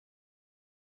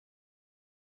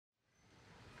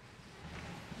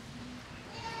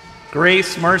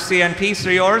Grace, mercy, and peace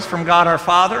are yours from God our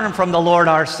Father and from the Lord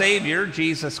our Savior,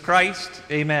 Jesus Christ.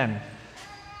 Amen.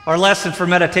 Our lesson for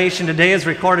meditation today is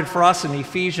recorded for us in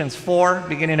Ephesians 4,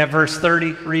 beginning at verse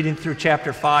 30, reading through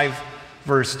chapter 5,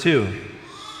 verse 2.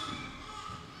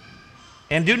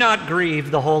 And do not grieve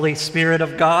the Holy Spirit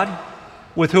of God,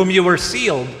 with whom you were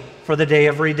sealed for the day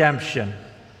of redemption.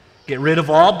 Get rid of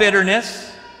all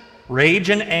bitterness, rage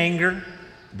and anger,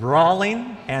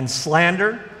 brawling and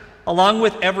slander, along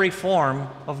with every form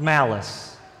of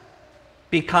malice.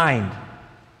 Be kind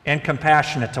and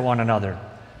compassionate to one another,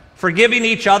 forgiving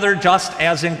each other just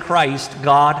as in Christ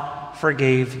God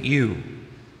forgave you.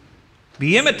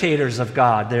 Be imitators of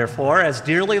God, therefore, as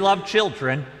dearly loved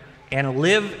children, and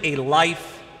live a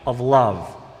life of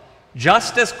love,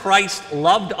 just as Christ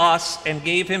loved us and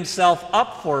gave himself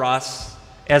up for us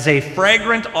as a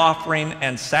fragrant offering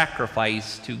and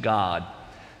sacrifice to God.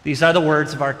 These are the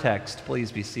words of our text.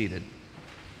 Please be seated.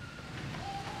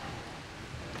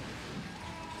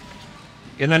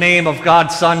 In the name of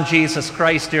God's Son, Jesus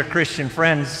Christ, dear Christian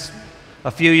friends,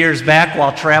 a few years back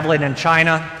while traveling in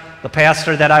China, the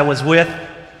pastor that I was with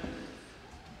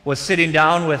was sitting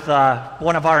down with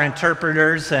one of our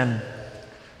interpreters and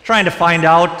trying to find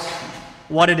out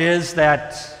what it is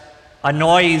that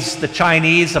annoys the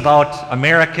Chinese about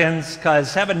Americans,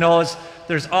 because heaven knows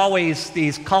there's always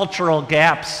these cultural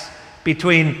gaps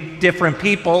between different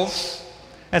peoples.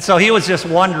 And so he was just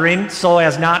wondering, so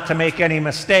as not to make any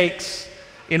mistakes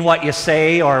in what you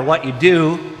say or what you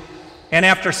do. And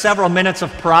after several minutes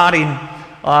of prodding,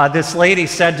 this lady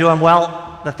said to him,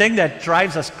 well, the thing that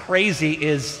drives us crazy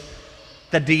is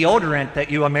the deodorant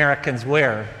that you Americans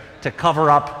wear to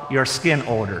cover up your skin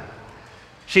odor.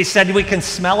 She said, we can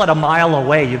smell it a mile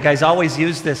away. You guys always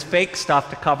use this fake stuff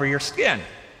to cover your skin.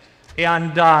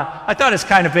 And I thought it's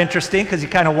kind of interesting because you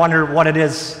kind of wonder what it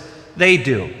is they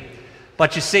do.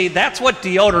 But you see, that's what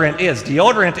deodorant is.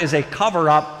 Deodorant is a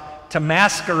cover-up to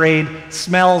masquerade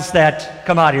smells that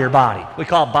come out of your body. We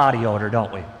call it body odor,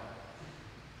 don't we?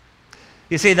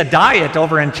 You see, the diet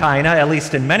over in China, at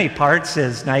least in many parts,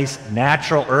 is nice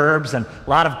natural herbs and a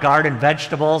lot of garden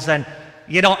vegetables, and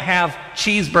you don't have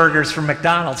cheeseburgers from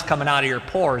McDonald's coming out of your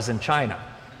pores in China.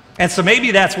 And so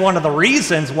maybe that's one of the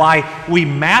reasons why we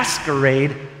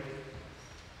masquerade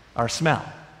our smell.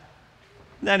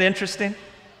 Isn't that interesting?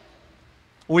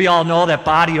 We all know that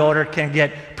body odor can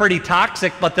get pretty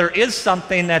toxic, but there is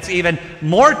something that's even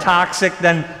more toxic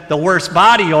than the worst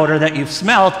body odor that you've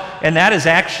smelled, and that is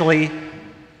actually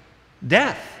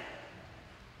death.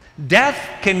 Death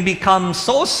can become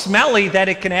so smelly that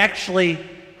it can actually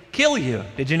kill you.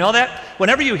 Did you know that?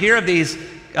 Whenever you hear of these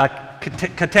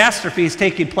catastrophes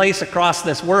taking place across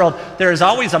this world, there is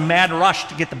always a mad rush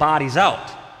to get the bodies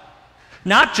out.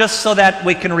 Not just so that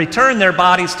we can return their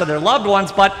bodies to their loved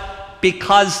ones, but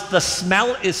because the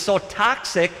smell is so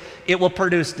toxic, it will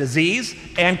produce disease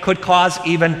and could cause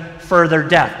even further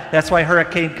death. That's why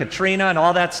Hurricane Katrina and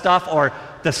all that stuff, or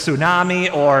the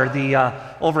tsunami, or the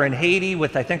over in Haiti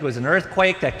with, I think it was an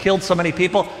earthquake that killed so many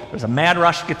people, there's a mad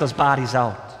rush to get those bodies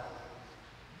out.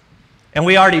 And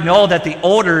we already know that the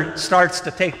odor starts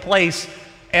to take place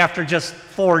after just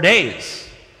 4 days,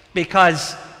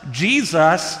 because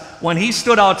Jesus, when he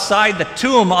stood outside the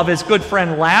tomb of his good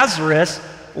friend Lazarus,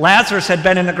 Lazarus had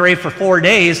been in the grave for 4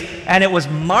 days, and it was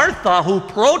Martha who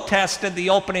protested the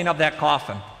opening of that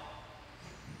coffin.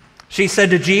 She said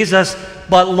to Jesus,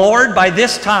 but Lord, by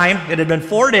this time, it had been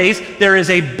 4 days, there is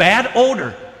a bad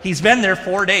odor. He's been there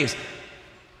 4 days.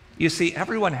 You see,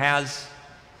 everyone has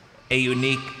a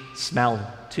unique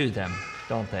smell to them,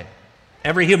 don't they?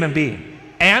 Every human being.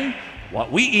 And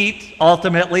what we eat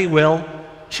ultimately will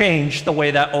change the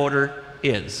way that odor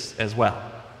is as well.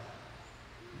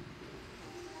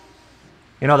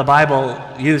 You know, the Bible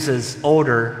uses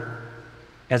odor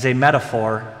as a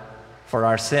metaphor for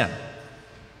our sin.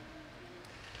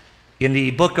 In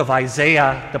the book of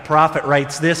Isaiah, the prophet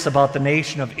writes this about the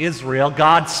nation of Israel.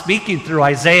 God, speaking through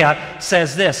Isaiah,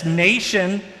 says this,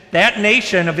 that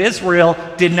nation of Israel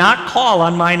did not call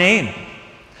on my name.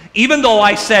 Even though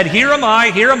I said, here am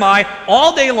I,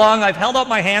 all day long I've held out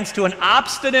my hands to an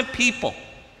obstinate people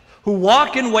who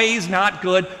walk in ways not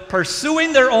good,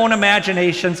 pursuing their own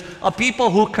imaginations, a people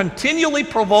who continually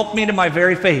provoke me to my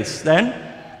very face. Then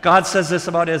God says this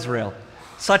about Israel,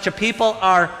 such a people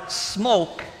are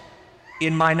smoke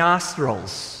in my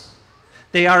nostrils.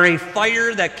 They are a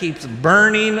fire that keeps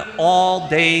burning all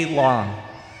day long.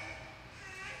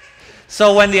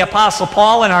 So when the Apostle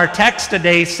Paul in our text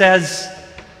today says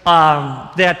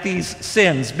that these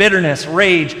sins, bitterness,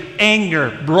 rage,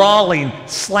 anger, brawling,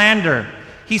 slander,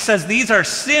 he says these are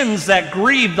sins that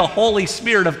grieve the Holy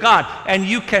Spirit of God. And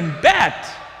you can bet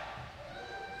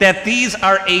that these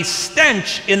are a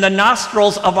stench in the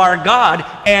nostrils of our God,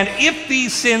 and if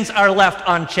these sins are left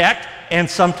unchecked, and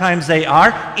sometimes they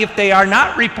are, if they are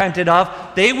not repented of,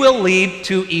 they will lead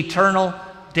to eternal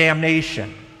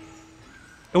damnation.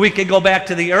 And we can go back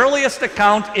to the earliest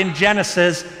account in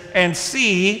Genesis and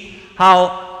see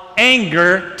how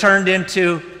anger turned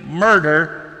into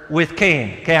murder with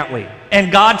Cain, can't we?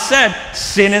 And God said,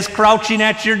 sin is crouching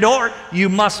at your door. You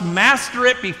must master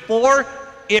it before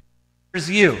it masters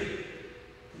you.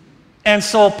 And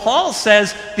so Paul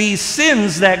says these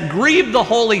sins that grieve the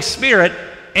Holy Spirit,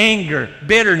 anger,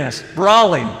 bitterness,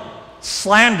 brawling,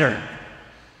 slander,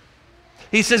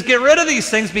 he says, get rid of these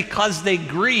things because they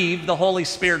grieve the Holy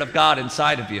Spirit of God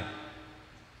inside of you.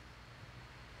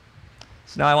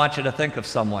 So now I want you to think of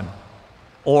someone,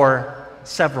 or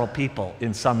several people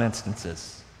in some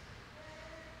instances,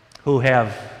 who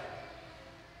have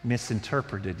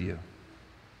misinterpreted you,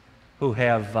 who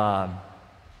have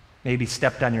maybe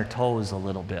stepped on your toes a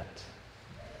little bit,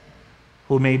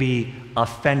 who maybe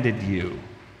offended you,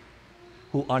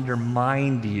 who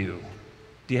undermined you.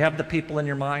 Do you have the people in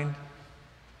your mind?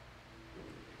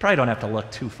 Probably don't have to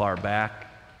look too far back,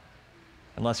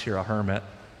 unless you're a hermit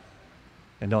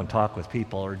and don't talk with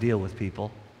people or deal with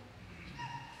people.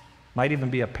 Might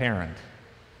even be a parent.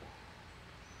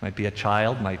 Might be a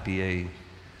child, might be a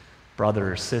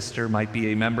brother or sister, might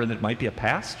be a member, that might be a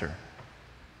pastor.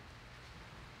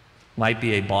 Might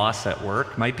be a boss at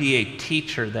work, might be a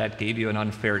teacher that gave you an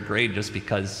unfair grade just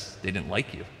because they didn't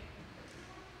like you.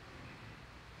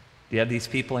 Do you have these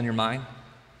people in your mind?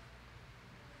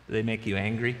 Do they make you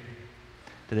angry?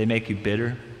 Do they make you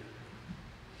bitter?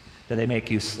 Do they make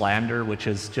you slander, which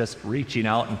is just reaching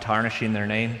out and tarnishing their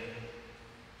name?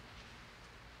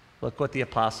 Look what the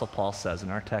Apostle Paul says in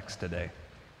our text today.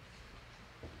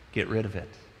 Get rid of it.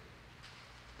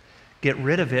 Get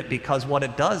rid of it because what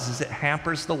it does is it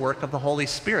hampers the work of the Holy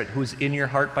Spirit who's in your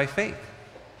heart by faith.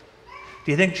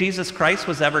 Do you think Jesus Christ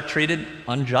was ever treated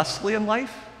unjustly in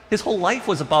life? His whole life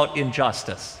was about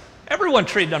injustice. Everyone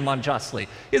treated him unjustly.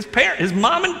 His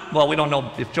mom, well, we don't know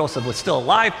if Joseph was still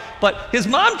alive, but his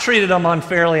mom treated him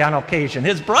unfairly on occasion.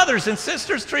 His brothers and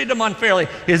sisters treated him unfairly.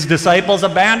 His disciples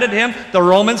abandoned him. The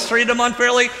Romans treated him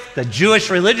unfairly. The Jewish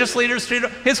religious leaders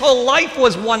treated him. His whole life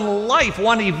was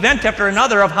one event after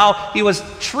another of how he was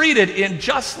treated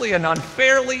unjustly and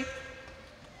unfairly.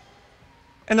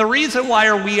 And the reason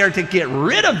why we are to get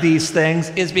rid of these things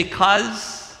is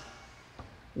because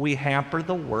we hamper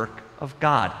the work of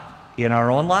God in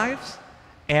our own lives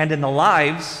and in the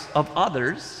lives of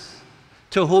others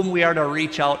to whom we are to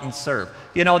reach out and serve.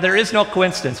 You know, there is no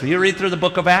coincidence. When you read through the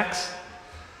book of Acts,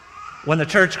 when the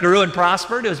church grew and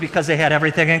prospered, it was because they had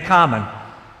everything in common.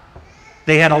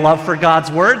 They had a love for God's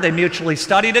word. They mutually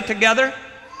studied it together.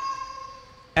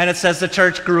 And it says the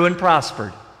church grew and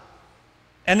prospered.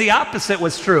 And the opposite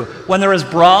was true. When there was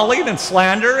brawling and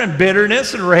slander and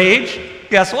bitterness and rage,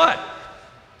 guess what?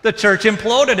 The church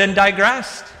imploded and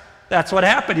digressed. That's what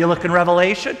happened. You look in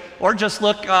Revelation, or just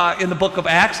look in the book of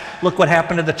Acts. Look what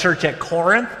happened to the church at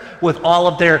Corinth with all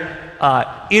of their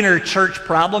inner church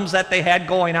problems that they had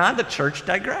going on. The church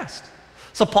digressed.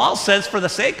 So Paul says, for the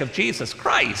sake of Jesus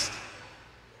Christ,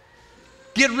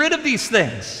 get rid of these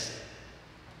things.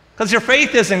 Because your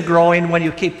faith isn't growing when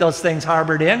you keep those things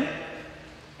harbored in.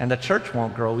 And the church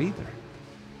won't grow either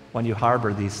when you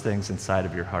harbor these things inside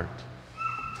of your heart.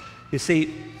 You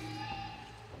see,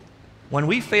 when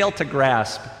we fail to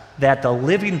grasp that the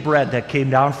living bread that came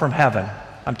down from heaven,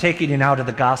 I'm taking you now to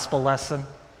the gospel lesson.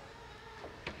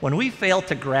 When we fail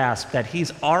to grasp that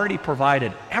he's already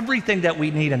provided everything that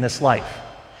we need in this life,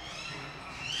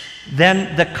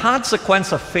 then the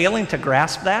consequence of failing to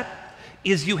grasp that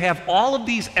is you have all of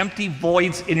these empty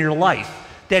voids in your life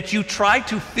that you try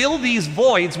to fill these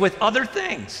voids with other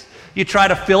things. You try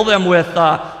to fill them with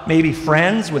maybe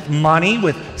friends, with money,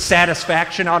 with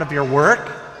satisfaction out of your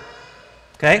work.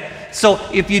 Okay? So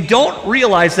if you don't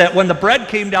realize that when the bread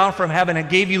came down from heaven and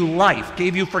gave you life,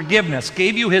 gave you forgiveness,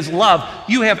 gave you his love,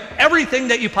 you have everything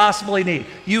that you possibly need.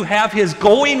 You have his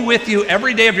going with you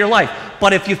every day of your life.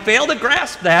 But if you fail to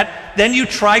grasp that, then you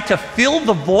try to fill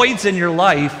the voids in your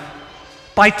life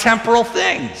by temporal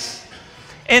things.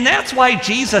 And that's why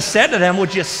Jesus said to them,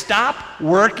 would you stop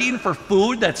working for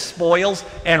food that spoils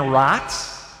and rots?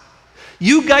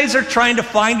 You guys are trying to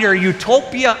find your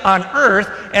utopia on earth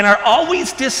and are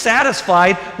always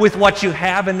dissatisfied with what you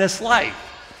have in this life.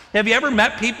 Have you ever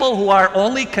met people who are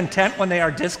only content when they are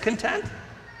discontent?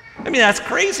 I mean, that's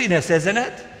craziness, isn't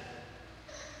it?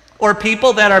 Or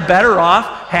people that are better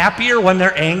off, happier when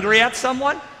they're angry at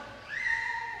someone?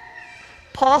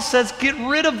 Paul says, get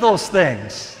rid of those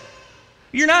things.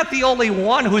 You're not the only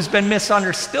one who's been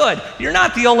misunderstood. You're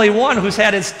not the only one who's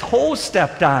had his toe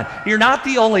stepped on. You're not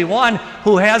the only one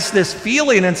who has this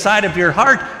feeling inside of your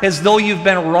heart as though you've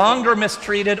been wronged or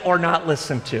mistreated or not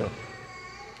listened to.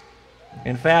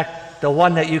 In fact, the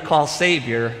one that you call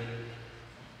Savior,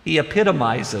 he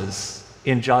epitomizes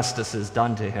injustices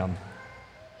done to him.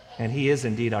 And he is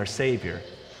indeed our Savior,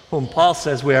 whom Paul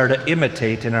says we are to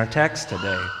imitate in our text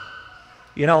today.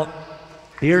 You know,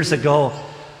 years ago,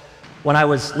 when I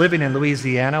was living in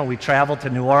Louisiana, we traveled to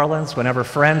New Orleans. Whenever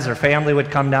friends or family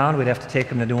would come down, we'd have to take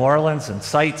them to New Orleans and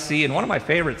sightsee. And one of my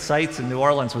favorite sights in New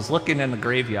Orleans was looking in the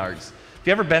graveyards. Have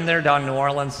you ever been there down in New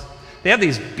Orleans? They have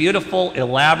these beautiful,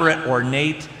 elaborate,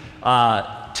 ornate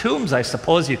tombs, I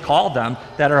suppose you call them,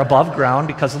 that are above ground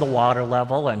because of the water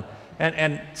level.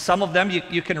 And some of them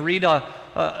you can read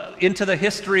into the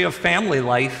history of family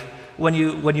life when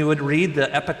you would read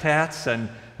the epitaphs and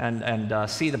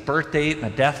see the birth date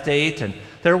and the death date. And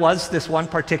there was this one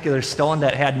particular stone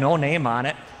that had no name on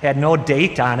it, had no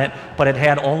date on it, but it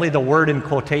had only the word in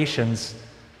quotations,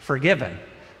 forgiven.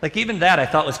 Like even that I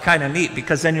thought was kind of neat,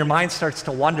 because then your mind starts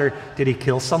to wonder, did he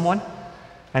kill someone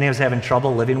and he was having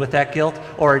trouble living with that guilt?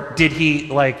 Or did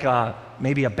he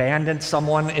maybe abandon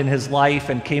someone in his life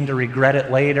and came to regret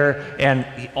it later, and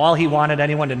all he wanted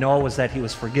anyone to know was that he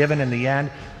was forgiven in the end?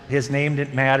 His name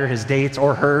didn't matter, his dates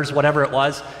or hers, whatever it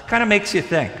was. Kind of makes you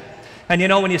think. And you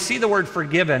know, when you see the word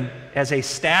forgiven as a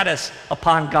status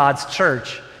upon God's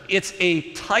church, it's a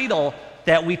title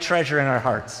that we treasure in our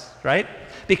hearts, right?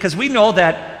 Because we know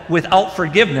that without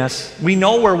forgiveness, we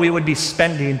know where we would be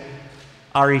spending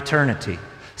our eternity.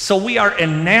 So we are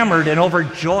enamored and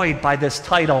overjoyed by this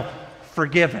title,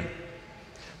 forgiven.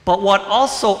 But what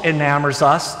also enamors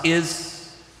us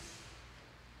is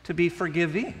to be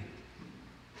forgiving.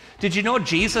 Did you know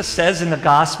Jesus says in the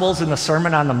Gospels, in the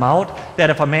Sermon on the Mount,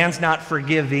 that if a man's not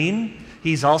forgiving,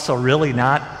 he's also really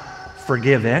not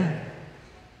forgiven?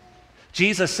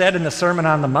 Jesus said in the Sermon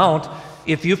on the Mount,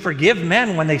 if you forgive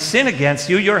men when they sin against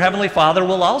you, your heavenly Father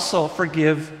will also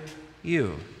forgive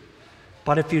you.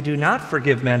 But if you do not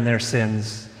forgive men their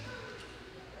sins,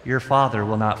 your Father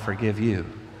will not forgive you.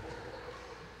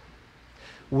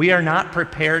 We are not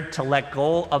prepared to let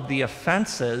go of the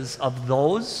offenses of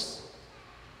those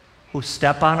who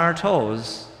step on our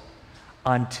toes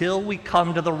until we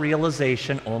come to the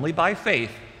realization, only by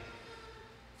faith,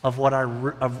 of what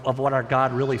our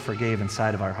God really forgave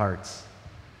inside of our hearts.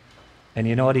 And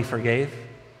you know what he forgave?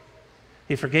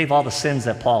 He forgave all the sins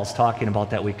that Paul's talking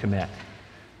about that we commit.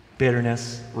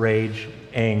 Bitterness, rage,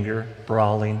 anger,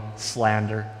 brawling,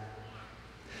 slander.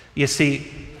 You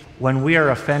see, when we are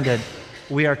offended,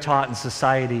 we are taught in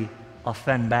society,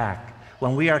 offend back.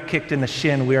 When we are kicked in the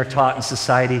shin, we are taught in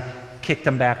society, kick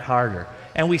them back harder.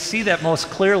 And we see that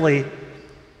most clearly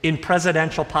in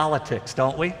presidential politics,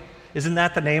 don't we? Isn't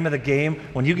that the name of the game?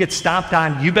 When you get stomped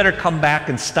on, you better come back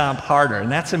and stomp harder.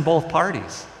 And that's in both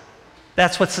parties.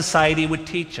 That's what society would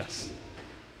teach us.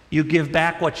 You give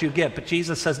back what you get. But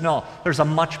Jesus says, no, there's a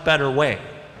much better way.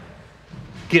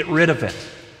 Get rid of it.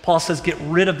 Paul says, get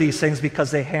rid of these things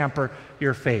because they hamper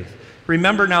your faith.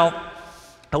 Remember now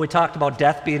how we talked about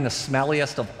death being the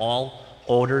smelliest of all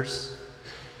odors?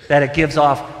 That it gives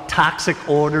off toxic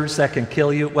odors that can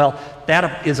kill you? Well,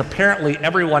 that is apparently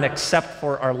everyone except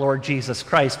for our Lord Jesus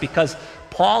Christ, because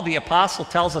Paul the Apostle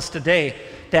tells us today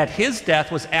that his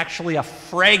death was actually a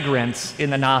fragrance in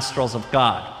the nostrils of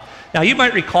God. Now, you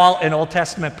might recall an Old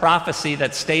Testament prophecy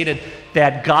that stated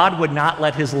that God would not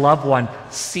let his loved one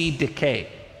see decay.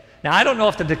 Now, I don't know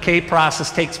if the decay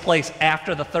process takes place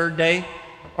after the third day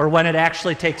or when it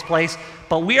actually takes place,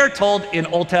 but we are told in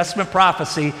Old Testament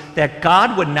prophecy that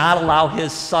God would not allow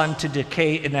his son to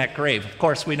decay in that grave. Of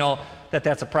course, we know that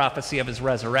that's a prophecy of his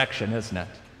resurrection, isn't it?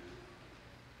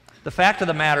 The fact of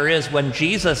the matter is, when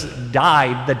Jesus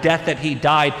died, the death that he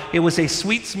died, it was a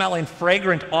sweet-smelling,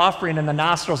 fragrant offering in the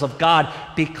nostrils of God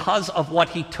because of what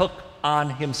he took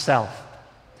on himself.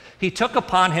 He took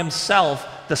upon himself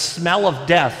the smell of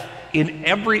death in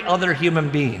every other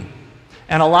human being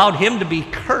and allowed him to be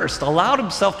cursed, allowed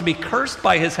himself to be cursed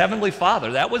by his heavenly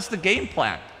Father. That was the game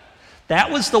plan. That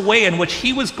was the way in which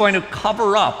he was going to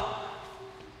cover up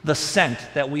the scent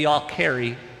that we all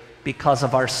carry because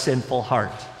of our sinful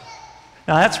heart.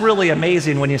 Now, that's really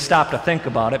amazing when you stop to think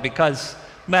about it, because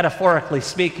metaphorically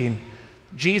speaking,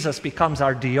 Jesus becomes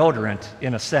our deodorant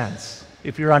in a sense,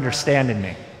 if you're understanding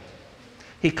me.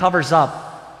 He covers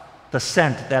up the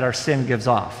scent that our sin gives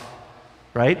off,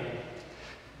 right?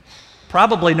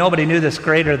 Probably nobody knew this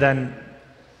greater than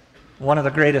one of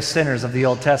the greatest sinners of the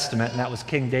Old Testament, and that was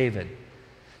King David.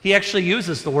 He actually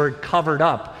uses the word covered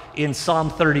up in Psalm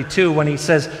 32 when he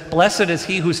says, "Blessed is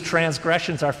he whose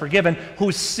transgressions are forgiven,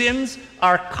 whose sins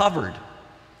are covered."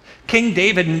 King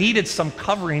David needed some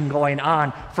covering going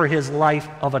on for his life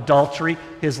of adultery,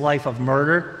 his life of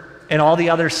murder, and all the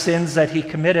other sins that he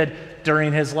committed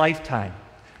during his lifetime.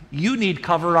 You need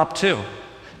cover-up too,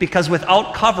 because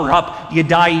without cover-up, you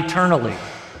die eternally.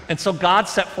 And so God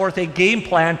set forth a game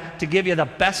plan to give you the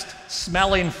best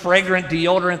smelling, fragrant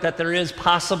deodorant that there is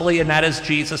possibly, and that is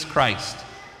Jesus Christ,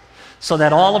 so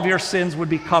that all of your sins would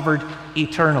be covered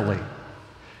eternally.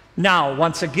 Now,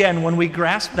 once again, when we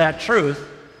grasp that truth,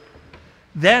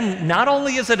 then not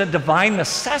only is it a divine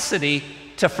necessity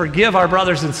to forgive our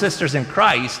brothers and sisters in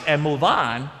Christ and move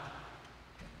on,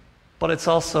 but it's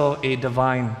also a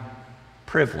divine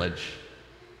privilege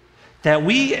that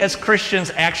we as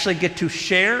Christians actually get to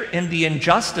share in the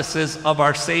injustices of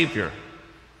our Savior.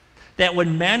 That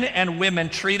when men and women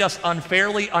treat us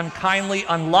unfairly, unkindly,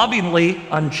 unlovingly,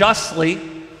 unjustly,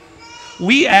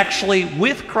 we actually,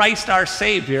 with Christ our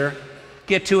Savior,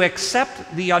 get to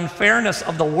accept the unfairness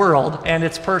of the world and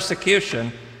its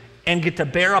persecution and get to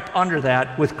bear up under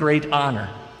that with great honor,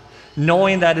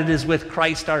 knowing that it is with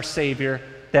Christ our Savior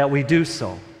that we do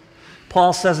so.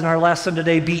 Paul says in our lesson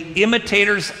today, "Be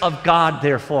imitators of God,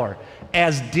 therefore,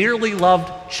 as dearly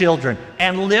loved children,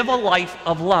 and live a life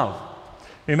of love."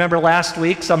 Remember last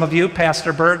week, some of you,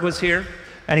 Pastor Berg was here,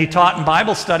 and he taught in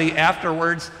Bible study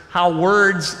afterwards how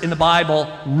words in the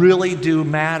Bible really do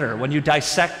matter. When you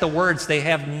dissect the words, they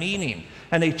have meaning,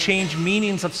 and they change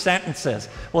meanings of sentences.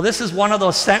 Well, this is one of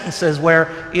those sentences where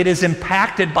it is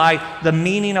impacted by the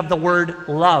meaning of the word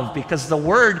love, because the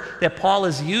word that Paul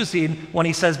is using when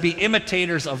he says, "Be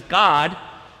imitators of God,"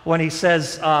 when he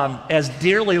says, "as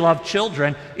dearly loved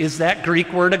children," is that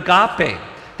Greek word agape.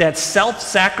 That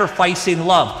self-sacrificing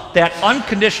love, that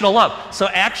unconditional love. So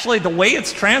actually the way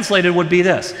it's translated would be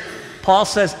this. Paul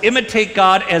says, imitate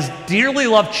God as dearly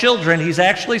loved children. He's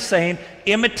actually saying,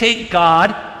 imitate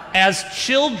God as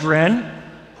children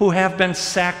who have been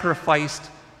sacrificed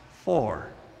for.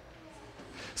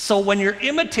 So when you're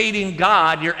imitating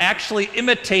God, you're actually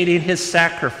imitating his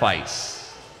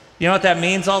sacrifice. You know what that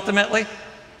means ultimately?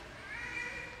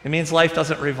 It means life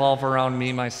doesn't revolve around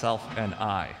me, myself, and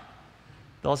I.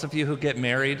 Those of you who get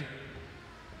married,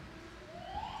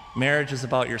 marriage is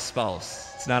about your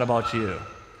spouse. It's not about you.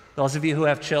 Those of you who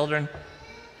have children,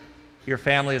 your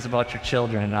family is about your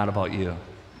children and not about you.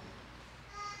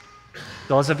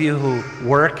 Those of you who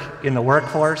work in the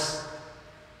workforce,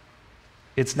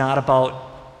 it's not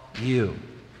about you.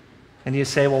 And you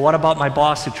say, well, what about my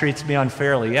boss who treats me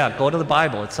unfairly? Yeah, go to the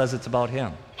Bible. It says it's about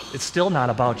him. It's still not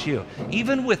about you.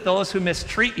 Even with those who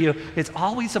mistreat you, it's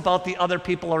always about the other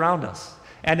people around us.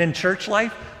 And in church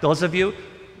life, those of you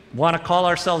want to call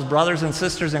ourselves brothers and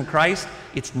sisters in Christ,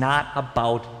 it's not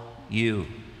about you.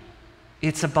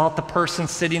 It's about the person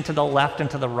sitting to the left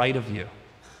and to the right of you.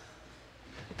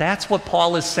 That's what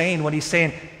Paul is saying when he's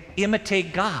saying,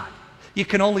 imitate God. You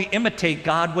can only imitate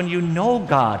God when you know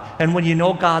God. And when you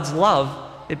know God's love,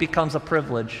 it becomes a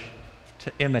privilege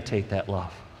to imitate that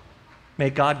love. May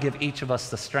God give each of us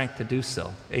the strength to do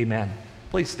so. Amen.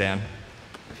 Please stand.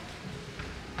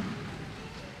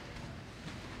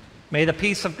 May the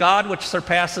peace of God, which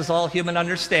surpasses all human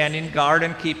understanding, guard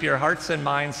and keep your hearts and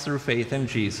minds through faith in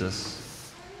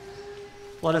Jesus.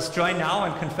 Let us join now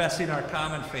in confessing our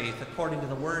common faith according to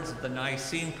the words of the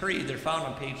Nicene Creed. They're found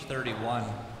on page 31.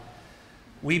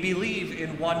 We believe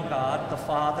in one God, the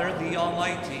Father, the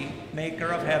Almighty, maker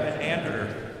of heaven and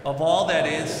earth, of all that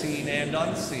is seen and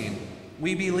unseen.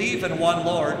 We believe in one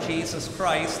Lord, Jesus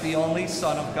Christ, the only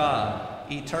Son of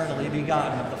God, eternally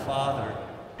begotten of the Father,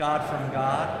 God from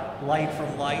God, light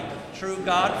from light, true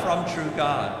God from true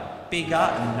God,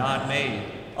 begotten, not made,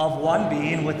 of one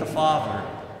being with the Father.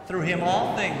 Through him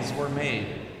all things were made.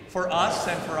 For us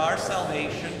and for our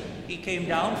salvation, he came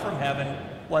down from heaven,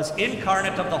 was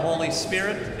incarnate of the Holy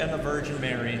Spirit and the Virgin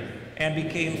Mary, and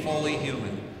became fully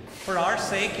human. For our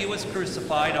sake he was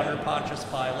crucified under Pontius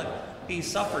Pilate. He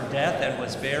suffered death and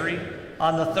was buried.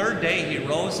 On the third day he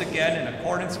rose again in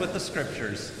accordance with the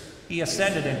Scriptures. He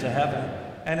ascended into heaven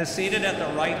and is seated at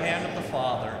the right hand of the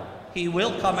Father. He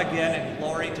will come again in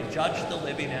glory to judge the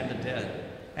living and the dead,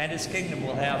 and his kingdom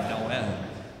will have no end.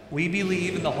 We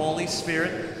believe in the Holy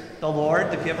Spirit, the Lord,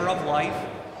 the giver of life,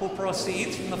 who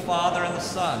proceeds from the Father and the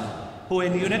Son, who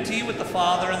in unity with the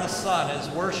Father and the Son is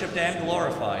worshipped and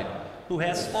glorified, who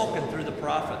has spoken through the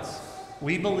prophets.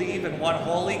 We believe in one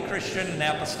holy Christian and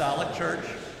apostolic church.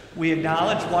 We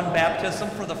acknowledge one baptism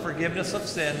for the forgiveness of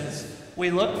sins.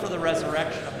 We look for the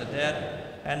resurrection of the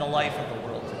dead and the life of the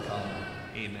world to come.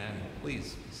 Amen.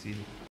 Please be seated.